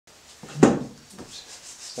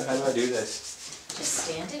So how do I do this? Just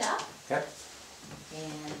stand it up. Yep.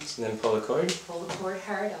 And then pull the cord? Pull the cord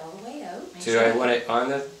hard all the way out. Do I want it on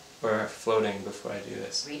the or floating before I do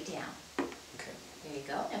this? Right down. Okay. There you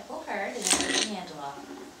go. Now pull hard and then put the handle off.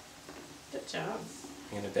 Good job.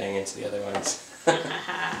 I'm going to bang into the other ones.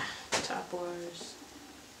 Top wars.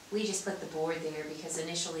 We just put the board there because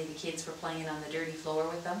initially the kids were playing on the dirty floor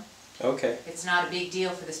with them. Okay. It's not a big deal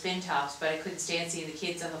for the spin tops, but I couldn't stand seeing the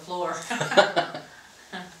kids on the floor.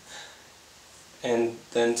 And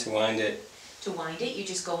then to wind it? To wind it, you're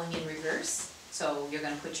just going in reverse. So you're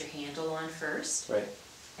going to put your handle on first. Right.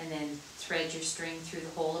 And then thread your string through the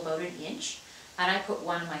hole about 1 inch. And I put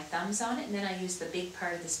one of my thumbs on it, and then I use the big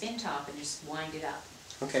part of the spin top and just wind it up.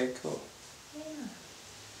 Okay, cool. Yeah.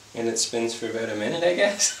 And it spins for about a minute, I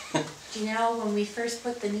guess? Do you know, when we first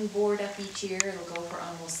put the new board up each year, it'll go for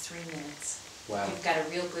almost 3 minutes. Wow. You've got a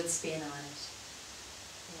real good spin on it.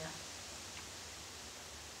 Yeah.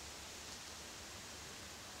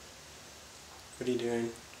 What are you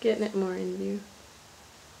doing? Getting it more in view.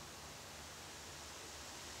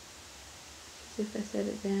 If I set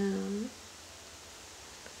it down,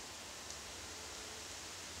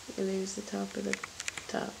 you lose the top of the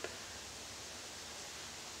top.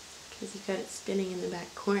 Because you got it spinning in the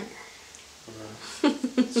back corner.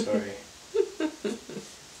 Sorry.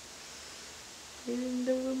 And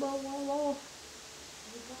the wibble wobble.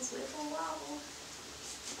 Wibble wobble.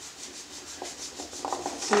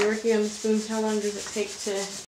 So you're working on the spoons. How long does it take to